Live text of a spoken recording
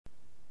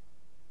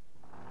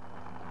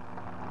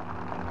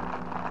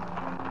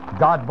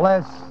God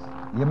bless.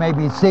 You may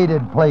be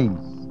seated, please.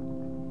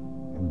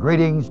 And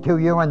greetings to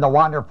you in the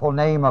wonderful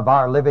name of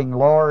our living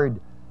Lord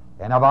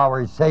and of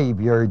our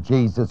Savior,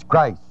 Jesus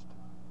Christ.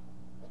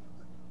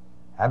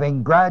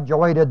 Having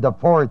graduated the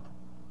 4th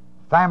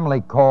Family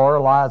Corps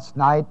last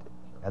night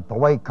at the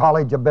Way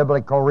College of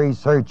Biblical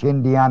Research,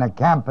 Indiana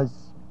campus,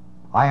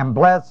 I am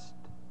blessed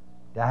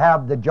to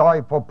have the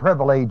joyful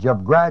privilege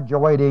of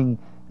graduating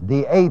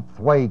the 8th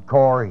Way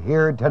Corps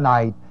here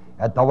tonight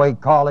at the Way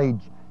College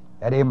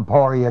at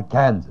Emporia,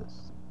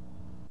 Kansas.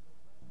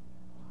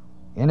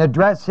 In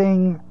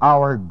addressing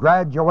our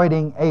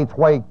graduating 8th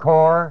Way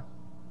Corps,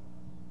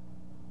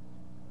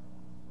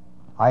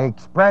 I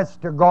express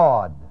to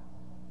God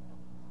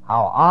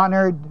how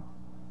honored,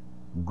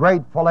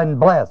 grateful, and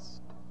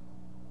blessed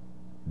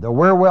the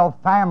Wierwille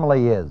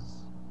family is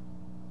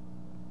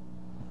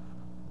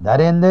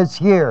that in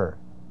this year,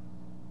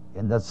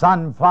 in the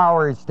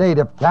sunflower state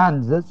of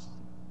Kansas,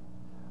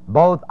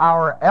 both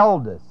our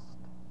eldest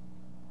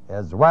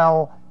as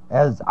well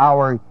as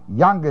our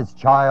youngest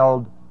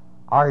child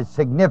are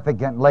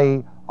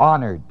significantly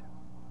honored.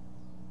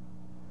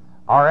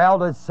 Our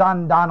eldest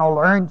son, Donald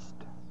Ernst,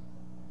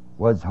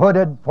 was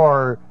hooded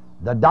for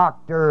the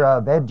Doctor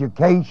of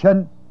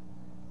Education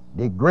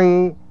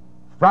degree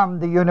from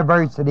the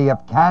University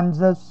of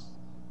Kansas.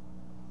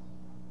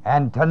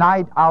 And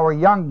tonight, our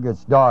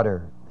youngest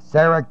daughter,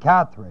 Sarah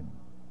Catherine,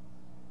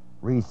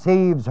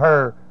 receives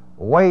her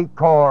Way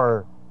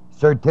Corps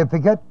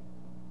certificate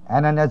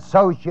and an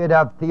Associate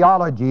of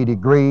Theology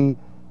degree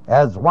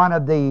as one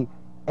of the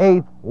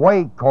 8th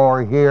Way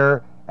Corps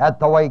here at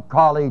the Way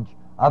College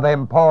of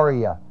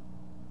Emporia.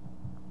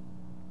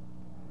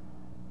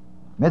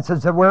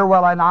 Mrs.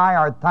 Wierwille and I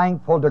are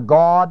thankful to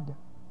God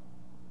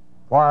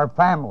for our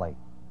family,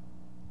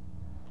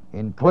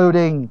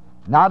 including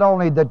not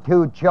only the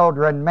 2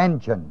 children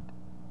mentioned,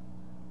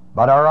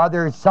 but our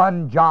other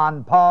son,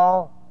 John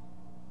Paul,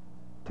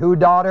 2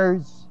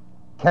 daughters,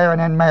 Karen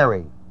and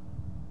Mary,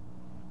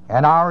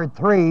 and our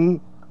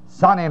 3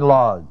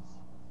 son-in-laws,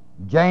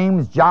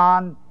 James,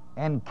 John,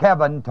 and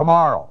Kevin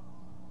tomorrow,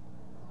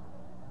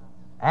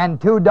 and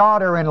 2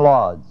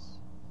 daughter-in-laws,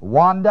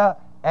 Wanda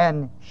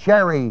and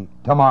Sherry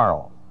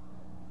tomorrow,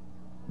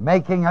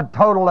 making a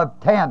total of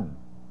 10,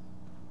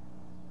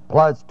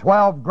 plus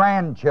 12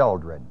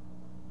 grandchildren,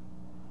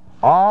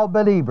 all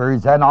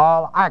believers and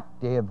all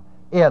active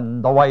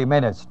in the Way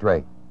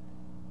ministry.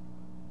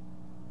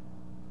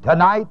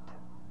 Tonight,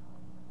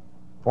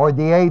 for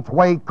the 8th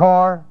Way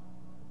Corps,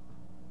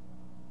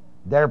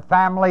 their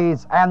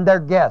families and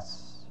their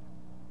guests,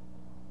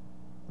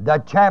 the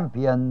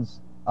champions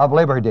of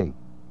liberty.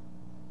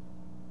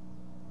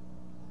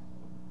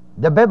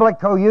 The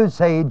biblical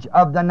usage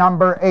of the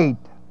number 8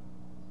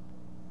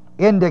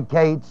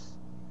 indicates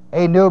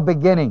a new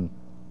beginning.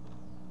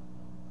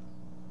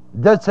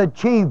 This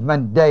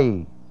achievement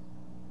day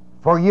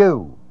for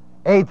you,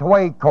 8th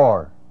Way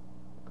Corps,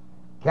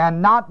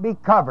 cannot be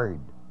covered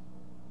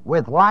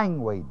with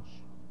language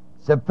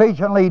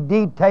sufficiently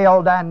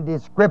detailed and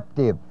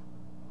descriptive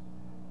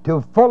to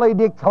fully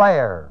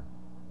declare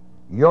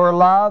your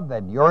love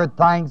and your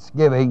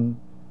thanksgiving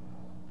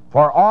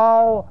for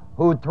all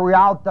who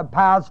throughout the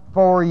past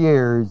 4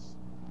 years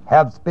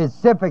have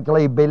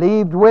specifically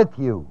believed with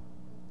you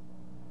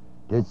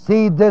to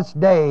see this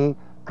day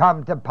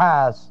come to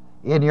pass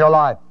in your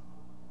life.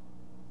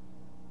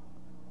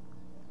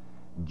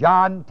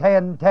 John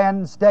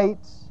 10:10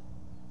 states,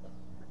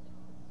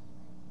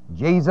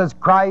 Jesus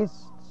Christ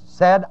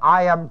said,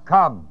 I am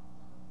come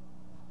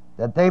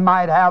that they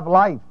might have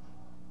life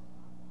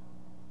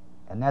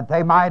and that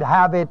they might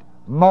have it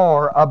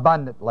more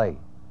abundantly.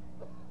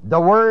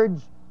 The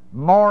words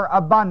more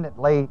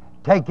abundantly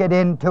take it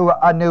into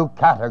a new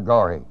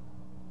category.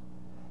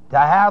 To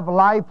have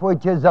life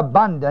which is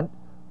abundant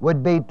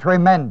would be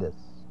tremendous.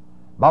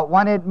 But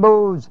when it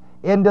moves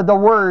into the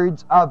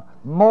words of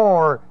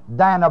more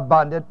than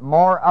abundant,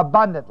 more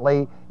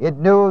abundantly, it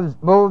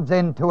moves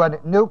into a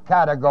new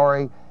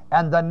category,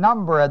 and the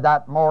number of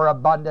that more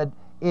abundant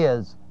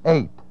is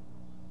 8.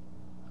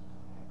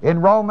 In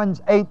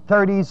Romans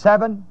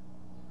 8:37,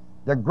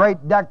 the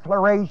great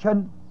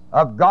declaration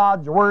of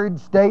God's Word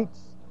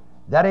states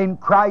that in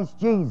Christ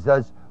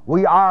Jesus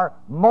we are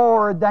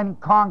more than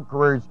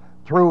conquerors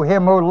through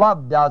Him who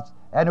loved us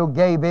and who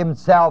gave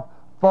Himself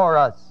for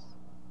us.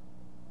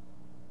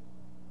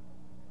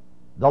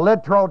 The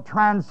literal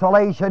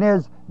translation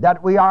is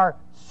that we are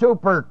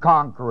super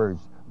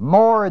conquerors,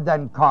 more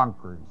than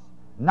conquerors.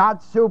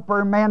 Not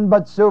supermen,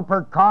 but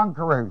super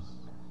conquerors.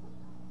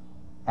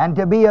 And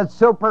to be a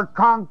super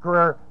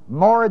conqueror,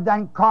 more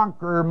than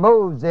conqueror,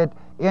 moves it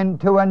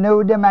into a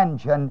new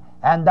dimension,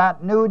 and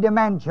that new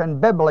dimension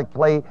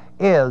biblically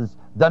is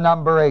the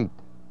number 8.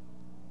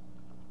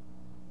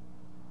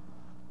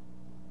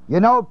 You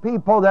know,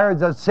 people,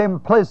 there's a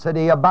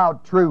simplicity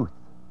about truth.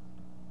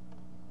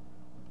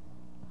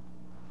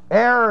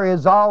 Error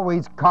is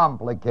always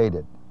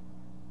complicated.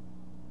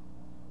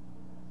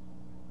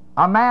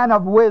 A man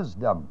of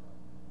wisdom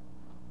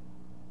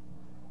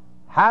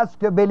has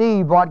to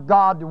believe what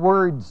God's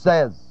Word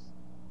says.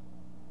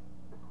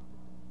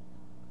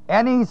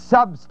 Any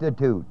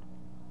substitute,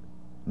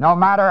 no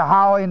matter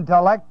how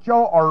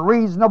intellectual or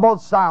reasonable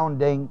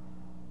sounding,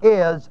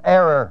 is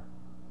error.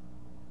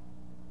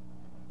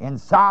 In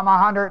Psalm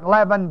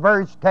 111,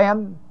 verse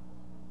 10,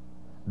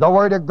 the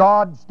Word of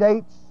God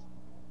states,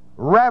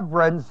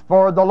 reverence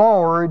for the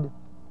Lord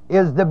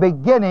is the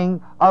beginning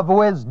of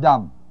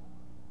wisdom.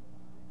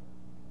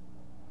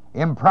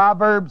 In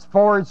Proverbs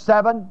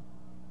 4:7,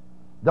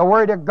 the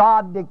Word of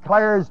God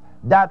declares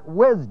that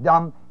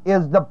wisdom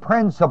is the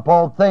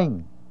principal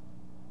thing.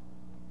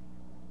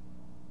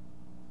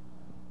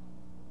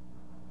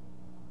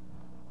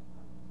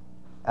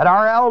 At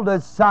our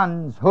eldest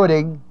son's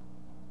hooding,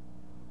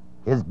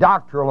 his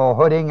doctoral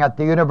hooding at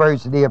the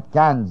University of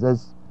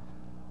Kansas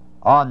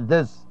on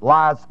this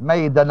last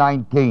May the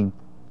 19th,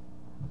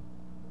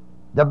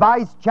 the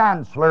Vice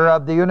Chancellor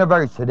of the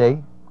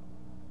University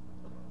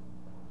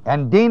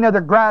and Dean of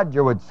the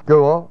Graduate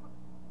School,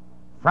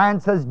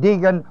 Francis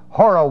Deegan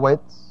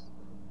Horowitz,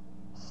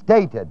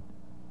 stated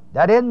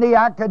that in the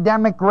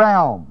academic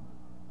realm,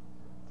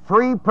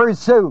 free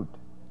pursuit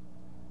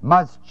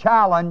must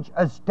challenge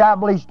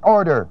established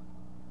order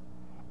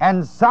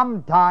and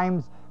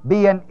sometimes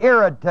be an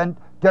irritant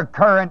to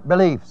current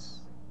beliefs.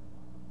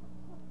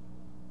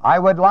 I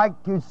would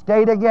like to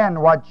state again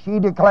what she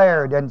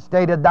declared and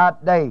stated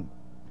that day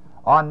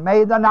on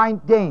May the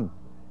 19th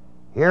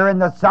here in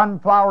the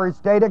Sunflower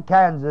State of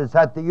Kansas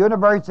at the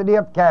University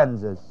of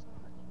Kansas.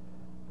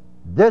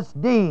 This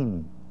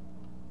Dean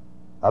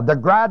of the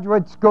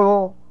Graduate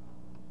School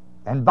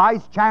and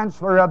Vice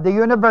Chancellor of the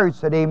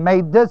University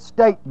made this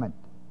statement: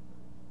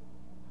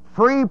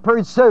 free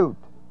pursuit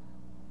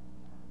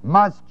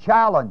must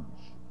challenge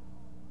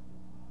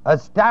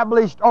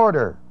established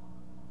order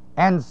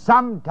and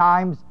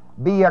sometimes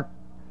be an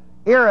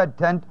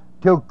irritant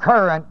to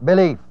current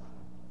belief.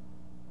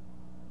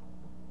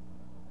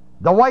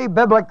 The way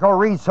biblical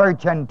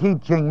research and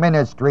teaching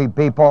ministry,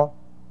 people,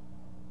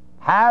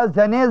 has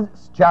and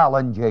is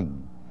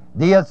challenging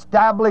the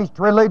established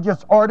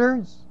religious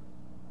orders,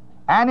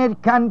 and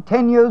it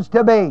continues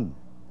to be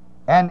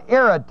an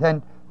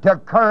irritant to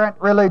current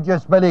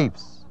religious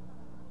beliefs.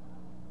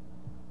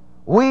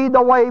 We,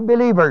 the way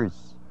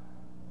believers,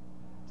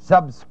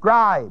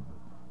 subscribe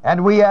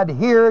and we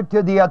adhere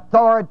to the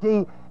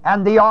authority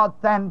and the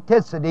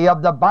authenticity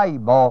of the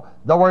Bible,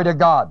 the Word of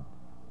God.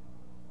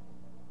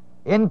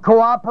 In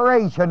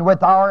cooperation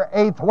with our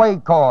Eighth Way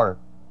Corps,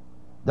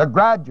 the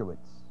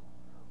graduates,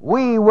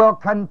 we will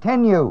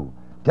continue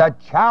to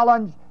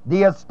challenge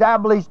the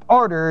established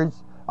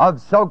orders of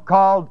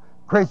so-called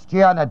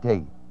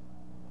Christianity.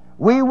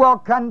 We will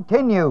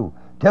continue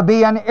to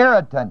be an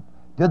irritant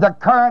to the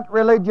current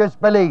religious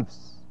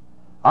beliefs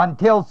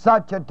until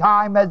such a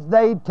time as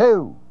they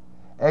too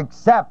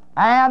accept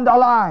and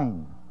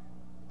align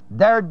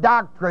their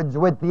doctrines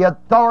with the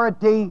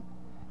authority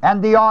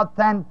and the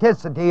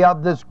authenticity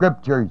of the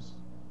Scriptures.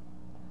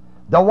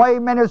 The Way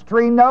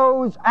Ministry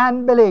knows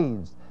and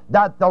believes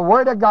that the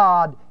Word of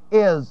God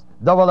is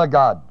the will of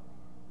God.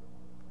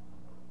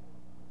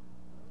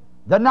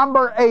 The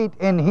number 8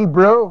 in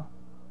Hebrew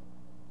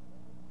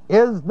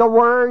is the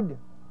word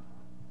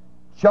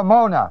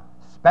Shemona,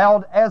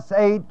 spelled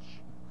S-H-M-O-N-E-H.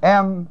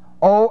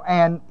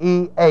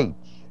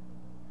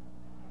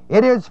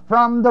 It is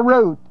from the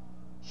root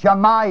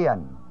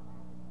Shemayan,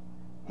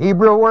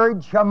 Hebrew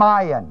word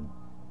Shemayan,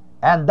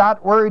 and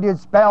that word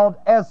is spelled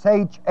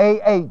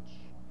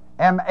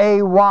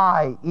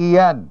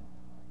S-H-A-H-M-A-Y-E-N.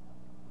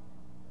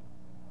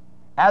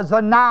 As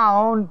a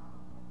noun,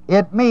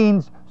 it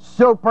means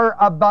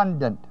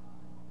superabundant.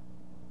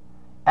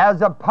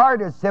 As a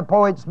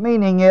participle, its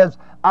meaning is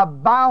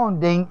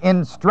abounding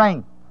in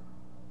strength.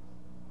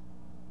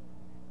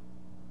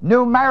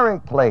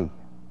 Numerically,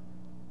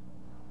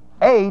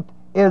 8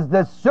 is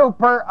the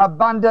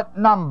superabundant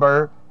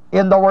number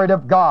in the Word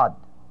of God.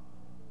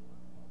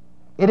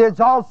 It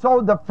is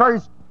also the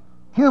first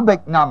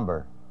cubic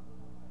number.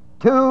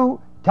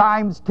 2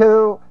 times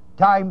 2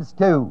 times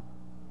 2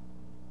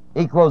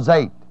 equals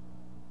 8,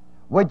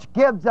 which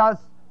gives us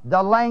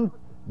the length,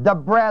 the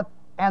breadth,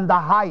 and the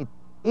height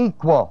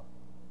equal.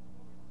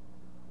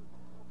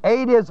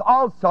 8 is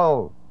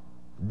also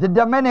the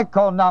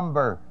dominical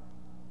number.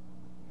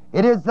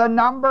 It is the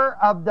number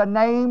of the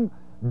name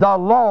the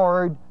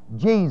Lord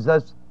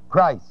Jesus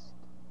Christ.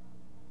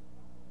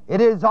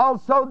 It is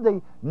also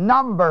the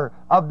number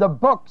of the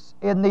books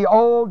in the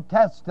Old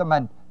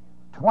Testament,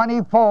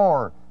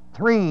 24,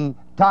 3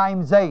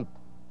 times 8.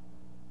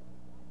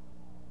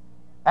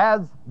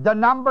 As the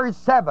number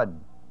 7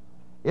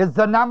 is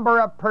the number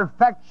of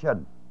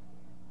perfection,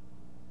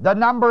 the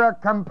number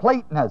of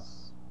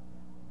completeness,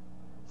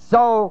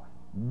 so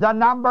the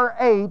number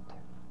 8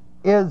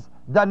 is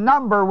the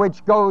number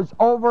which goes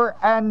over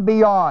and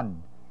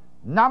beyond.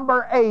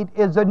 Number 8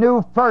 is a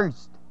new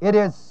first. It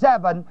is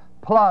 7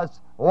 plus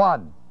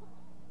 1.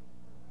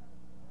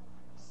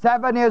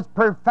 7 is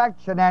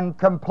perfection and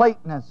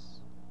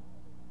completeness.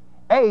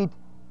 8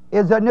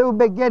 is a new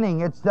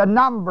beginning. It's the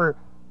number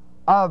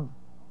of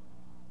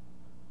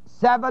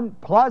 7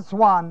 plus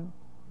 1,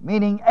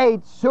 meaning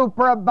 8,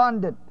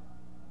 superabundant.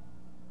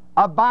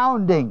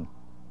 abounding.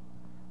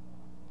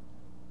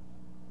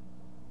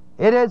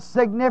 It is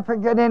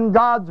significant in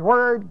God's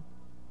Word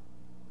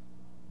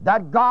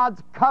that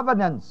God's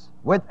covenants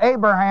with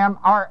Abraham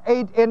are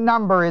 8 in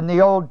number in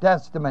the Old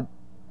Testament.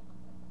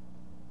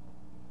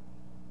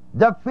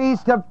 The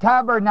Feast of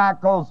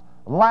Tabernacles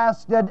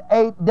lasted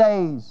 8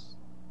 days.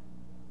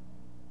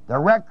 The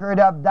record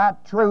of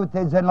that truth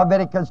is in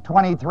Leviticus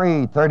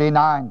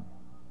 23:39.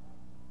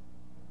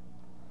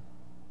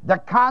 The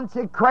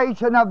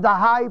consecration of the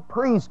high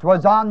priest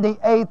was on the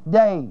 8th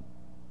day.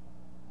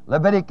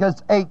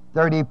 Leviticus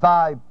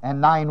 8:35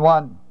 and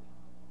 9:1.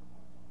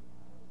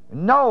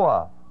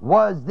 Noah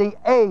was the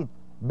 8th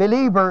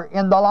believer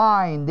in the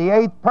line, the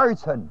 8th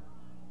person.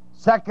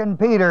 2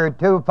 Peter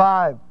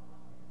 2:5.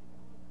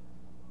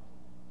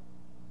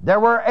 There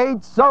were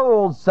 8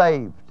 souls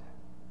saved.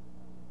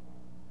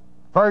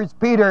 1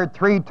 Peter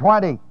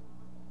 3:20.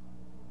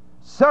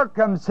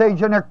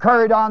 Circumcision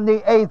occurred on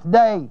the 8th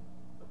day.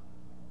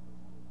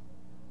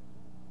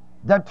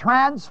 The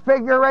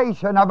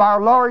transfiguration of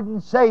our Lord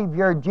and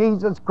Savior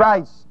Jesus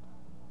Christ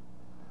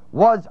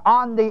was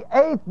on the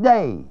 8th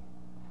day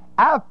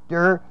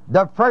after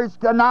the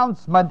first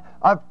announcement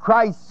of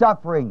Christ's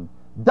suffering,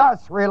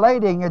 thus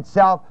relating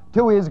itself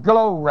to His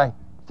glory.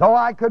 So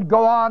I could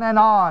go on and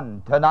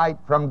on tonight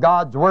from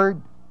God's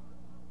Word.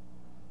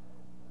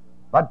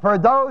 But for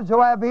those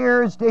who have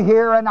ears to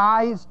hear and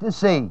eyes to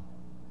see,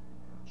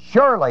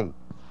 surely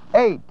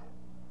 8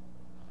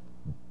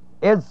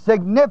 is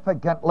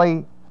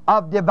significantly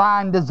of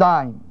divine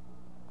design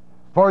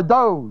for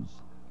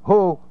those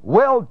who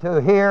will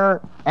to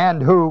hear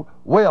and who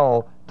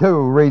will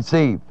to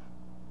receive.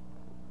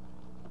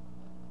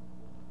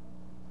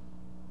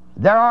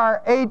 There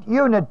are 8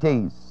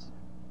 unities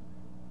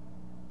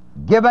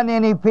given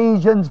in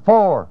Ephesians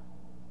 4.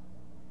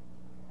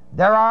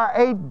 There are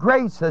 8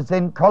 graces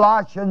in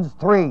Colossians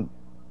 3.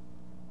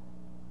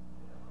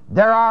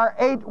 There are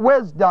 8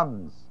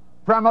 wisdoms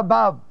from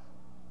above.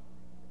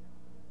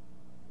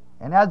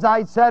 And as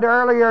I said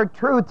earlier,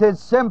 truth is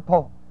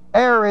simple.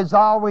 Error is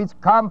always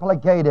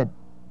complicated.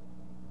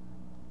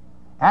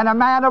 And a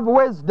man of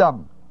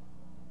wisdom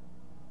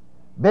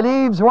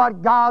believes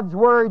what God's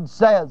Word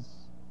says.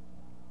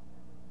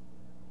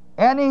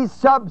 Any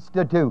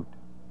substitute,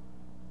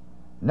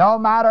 no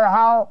matter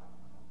how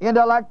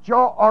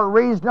intellectual or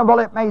reasonable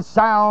it may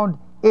sound,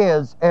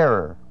 is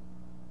error.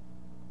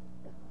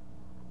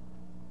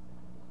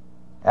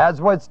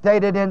 As was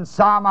stated in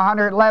Psalm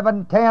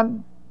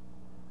 111:10,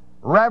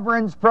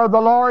 reverence for the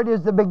Lord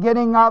is the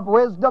beginning of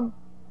wisdom.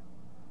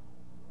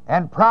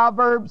 And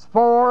Proverbs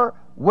 4,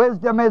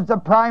 wisdom is the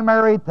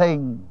primary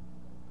thing.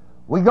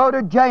 We go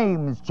to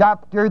James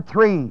chapter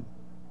 3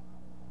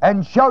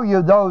 and show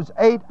you those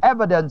 8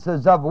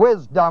 evidences of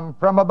wisdom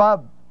from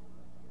above.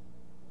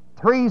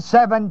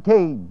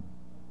 3:17.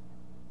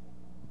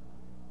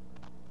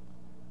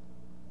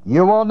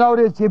 You will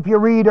notice if you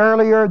read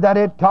earlier that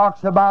it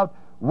talks about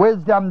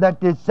wisdom that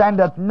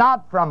descendeth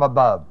not from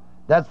above.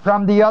 That's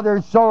from the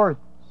other source,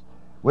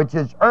 which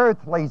is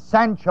earthly,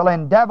 sensual,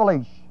 and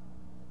devilish.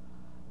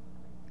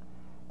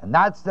 And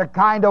that's the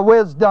kind of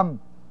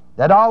wisdom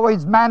that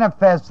always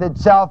manifests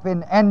itself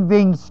in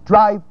envying,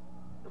 strife,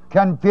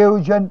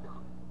 confusion,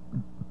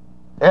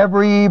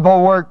 every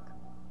evil work.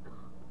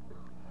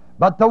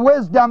 But the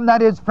wisdom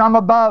that is from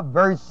above,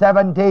 verse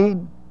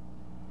 17,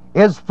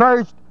 is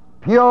first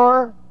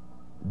pure,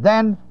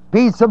 then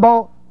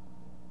peaceable,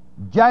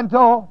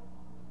 gentle,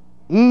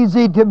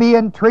 easy to be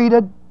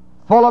entreated,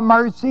 full of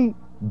mercy,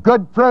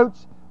 good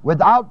fruits,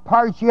 without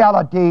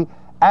partiality,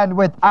 and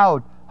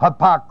without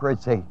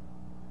hypocrisy.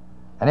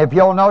 And if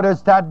you'll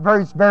notice that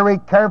verse very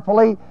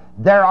carefully,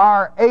 there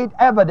are 8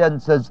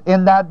 evidences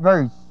in that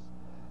verse.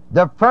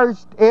 The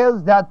first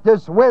is that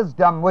this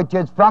wisdom, which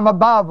is from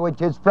above,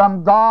 which is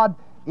from God,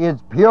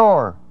 is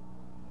pure.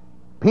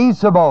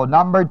 Peaceable,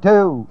 number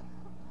 2.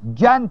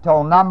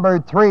 Gentle, number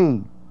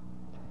 3.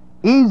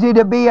 Easy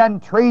to be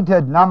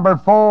entreated, number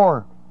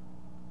 4.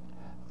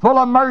 Full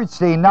of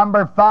mercy,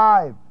 number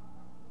 5.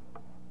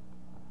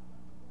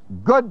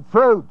 Good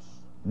fruits,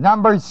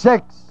 number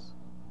 6.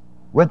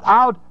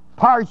 Without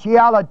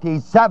partiality,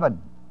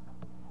 7.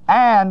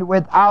 And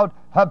without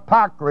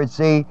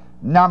hypocrisy,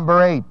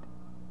 number 8.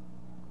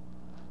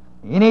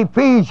 In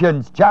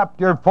Ephesians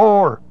chapter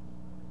 4,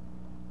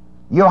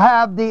 you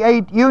have the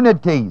 8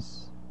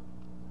 unities.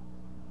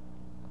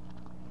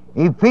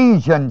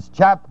 Ephesians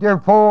chapter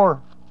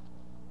 4.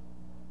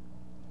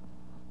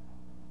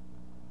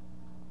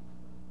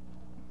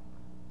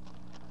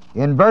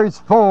 In verse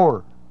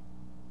 4,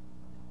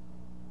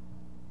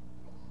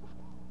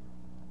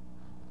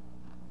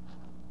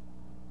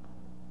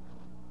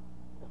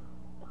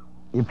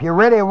 if you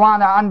really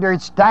want to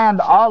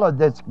understand all of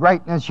this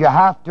greatness, you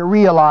have to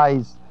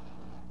realize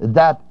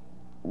that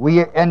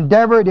we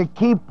endeavor to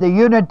keep the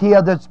unity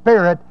of the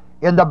Spirit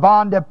in the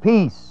bond of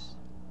peace.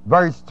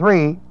 Verse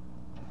 3,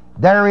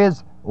 there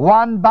is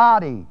one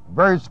body.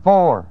 Verse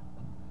 4,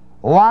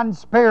 one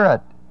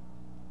Spirit,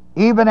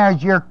 even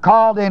as you're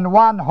called in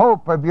one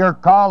hope of your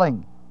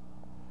calling.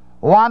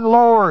 One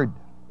Lord,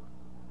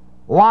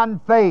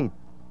 one faith,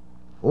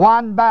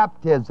 one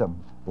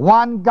baptism,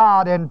 one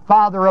God and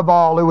Father of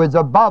all, who is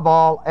above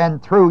all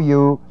and through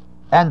you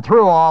and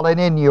through all and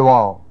in you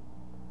all.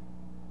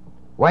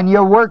 When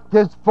you work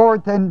this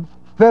 4th and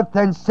 5th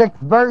and 6th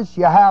verse,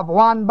 you have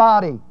one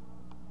body.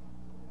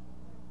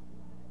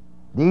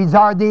 These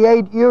are the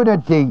 8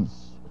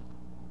 unities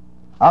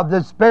of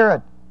the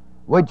Spirit,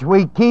 which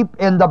we keep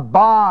in the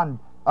bond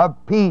of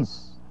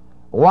peace.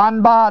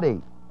 One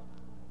body.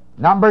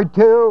 Number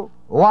 2,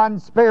 one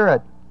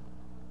Spirit.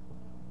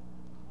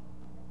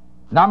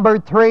 Number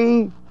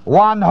 3,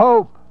 one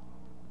hope.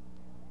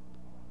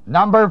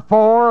 Number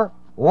 4,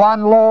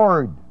 one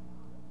Lord.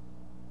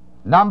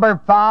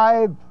 Number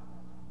 5,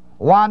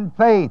 one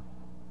faith.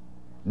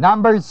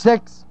 Number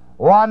 6,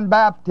 one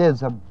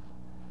baptism.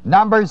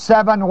 Number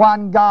 7,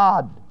 one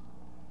God.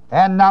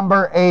 And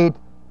number 8,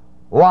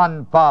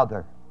 one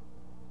Father.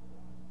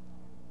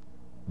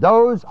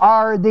 Those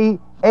are the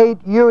 8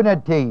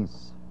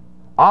 unities.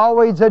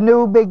 Always a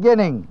new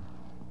beginning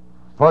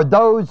for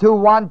those who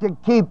want to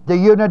keep the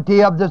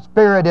unity of the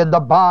Spirit in the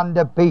bond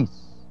of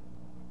peace.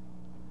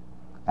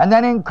 And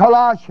then in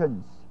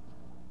Colossians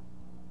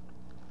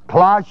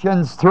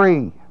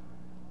 3,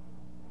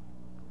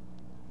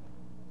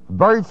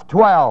 verse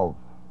 12,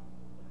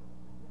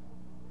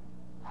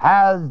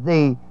 has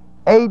the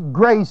 8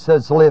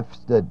 graces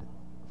listed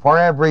for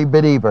every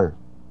believer.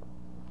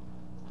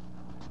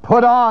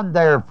 Put on,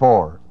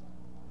 therefore,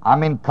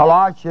 I'm in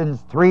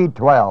Colossians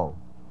 3:12,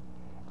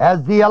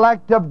 as the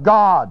elect of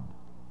God,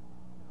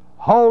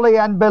 holy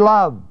and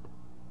beloved,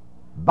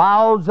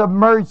 bowels of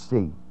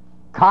mercy,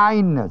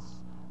 kindness,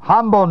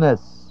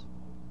 humbleness,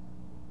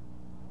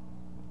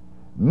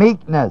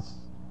 meekness,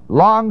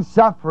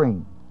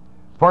 long-suffering,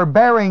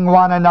 forbearing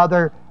one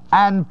another,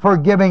 and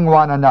forgiving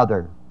one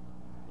another.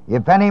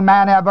 If any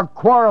man have a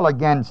quarrel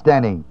against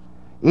any,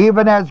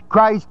 even as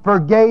Christ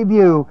forgave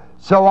you,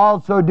 so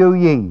also do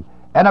ye.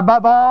 And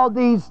above all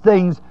these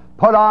things,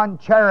 put on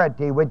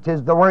charity, which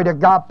is the word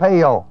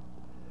agapeo,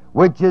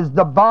 which is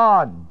the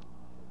bond,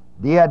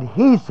 the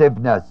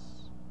adhesiveness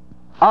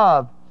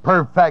of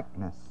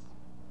perfectness.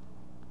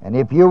 And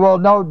if you will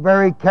note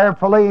very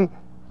carefully,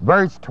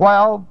 verse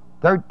 12,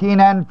 13,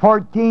 and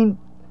 14,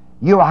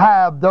 you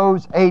have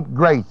those 8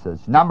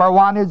 graces. Number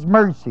 1 is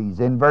mercies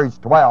in verse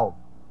 12.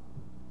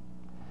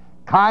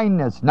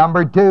 Kindness,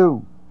 number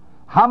 2.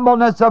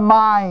 Humbleness of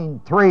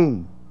mind,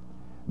 3.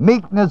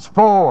 Meekness,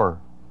 4.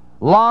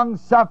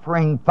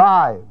 Long-suffering,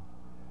 5.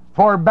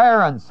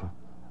 Forbearance,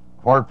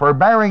 for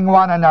forbearing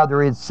one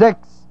another, is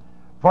 6.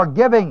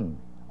 Forgiving,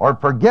 or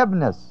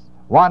forgiveness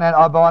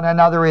of one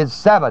another, is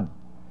 7.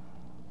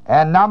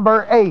 And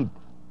number 8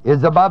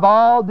 is above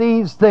all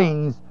these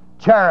things,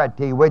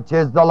 charity, which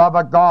is the love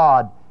of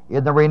God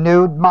in the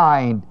renewed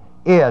mind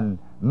in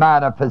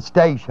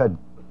manifestation.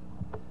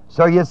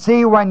 So you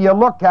see, when you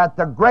look at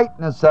the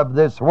greatness of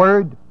this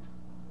word,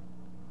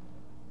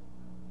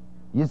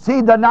 you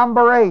see the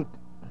number 8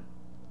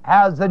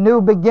 has a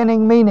new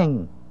beginning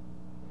meaning.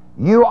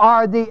 You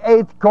are the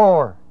 8th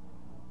corps.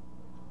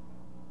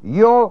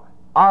 You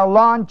are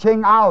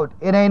launching out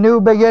in a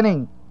new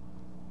beginning.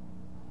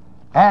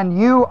 And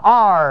you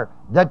are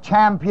the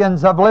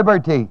champions of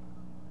liberty.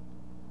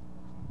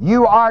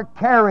 You are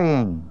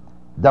carrying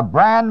the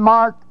brand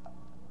mark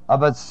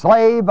of a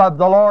slave of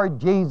the Lord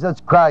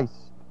Jesus Christ.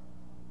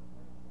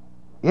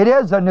 It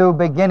is a new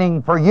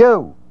beginning for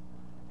you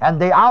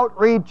and the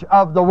outreach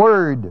of the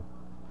Word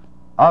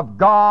of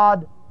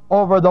God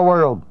over the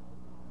world.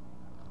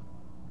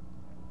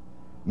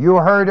 You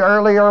heard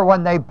earlier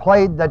when they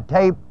played the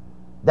tape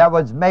that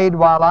was made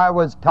while I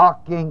was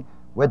talking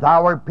with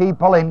our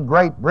people in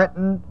Great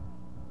Britain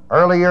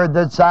earlier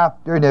this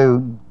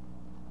afternoon,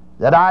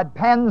 that I'd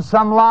penned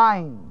some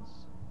lines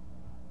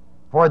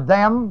for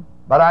them,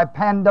 but I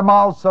penned them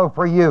also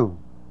for you,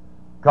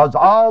 because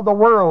all the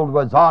world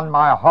was on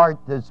my heart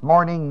this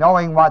morning,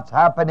 knowing what's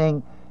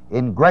happening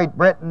in Great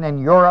Britain and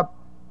Europe,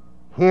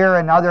 here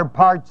in other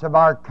parts of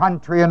our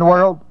country and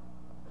world.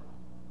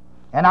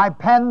 And I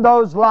penned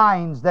those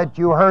lines that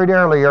you heard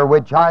earlier,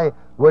 which I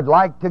would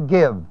like to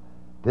give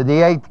to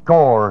the 8th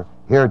Corps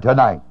here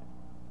tonight.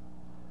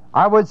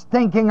 I was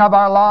thinking of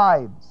our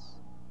lives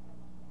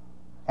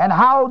and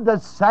how the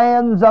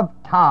sands of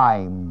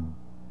time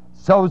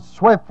so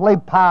swiftly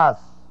pass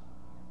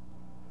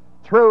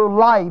through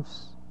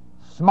life's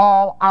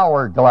small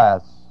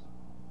hourglass.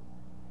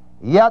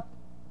 Yet,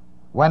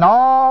 when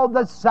all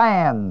the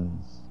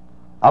sands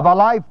of a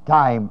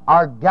lifetime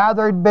are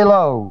gathered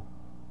below,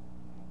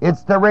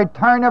 it's the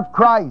return of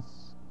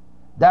Christ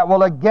that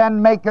will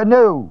again make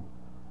anew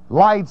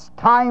life's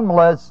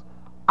timeless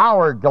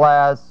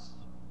hourglass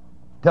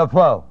to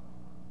flow.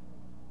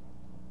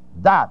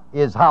 That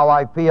is how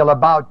I feel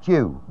about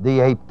you, the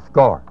 8th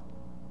Corps.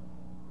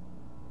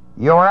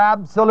 You're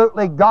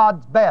absolutely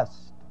God's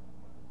best,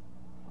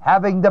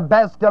 having the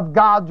best of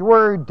God's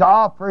Word to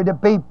offer to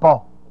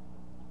people.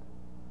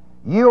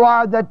 You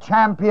are the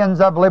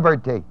champions of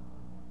liberty.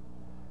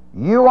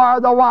 You are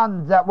the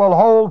ones that will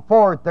hold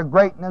forth the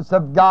greatness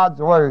of God's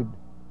Word.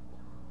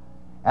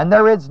 And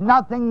there is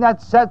nothing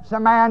that sets a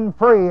man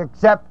free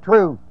except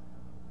truth.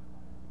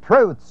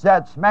 Truth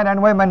sets men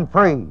and women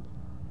free.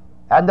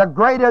 And the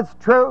greatest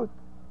truth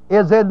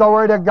is in the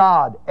Word of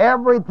God.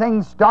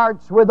 Everything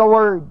starts with the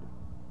Word.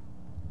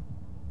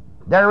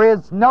 There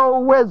is no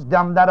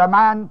wisdom that a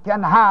man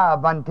can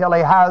have until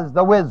he has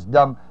the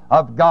wisdom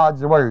of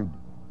God's Word.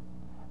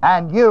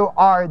 And you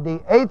are the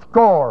 8th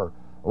Corps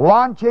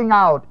launching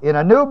out in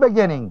a new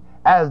beginning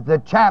as the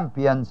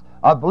champions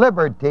of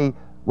liberty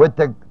with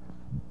the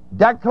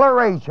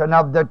declaration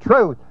of the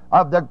truth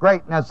of the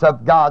greatness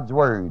of God's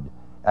Word.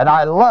 And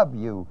I love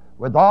you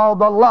with all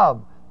the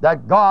love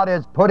that God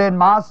has put in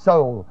my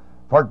soul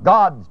for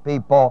God's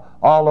people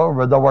all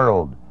over the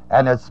world,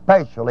 and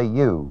especially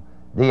you,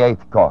 the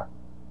 8th Corps.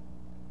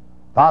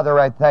 Father,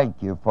 I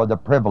thank you for the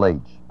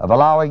privilege of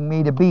allowing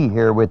me to be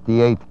here with the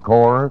 8th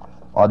Corps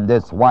on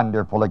this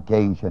wonderful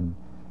occasion.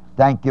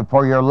 Thank you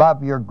for your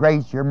love, your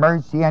grace, your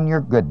mercy, and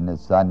your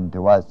goodness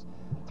unto us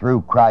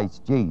through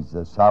Christ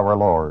Jesus our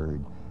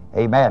Lord.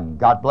 Amen.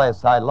 God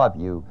bless. I love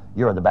you.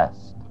 You're the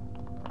best.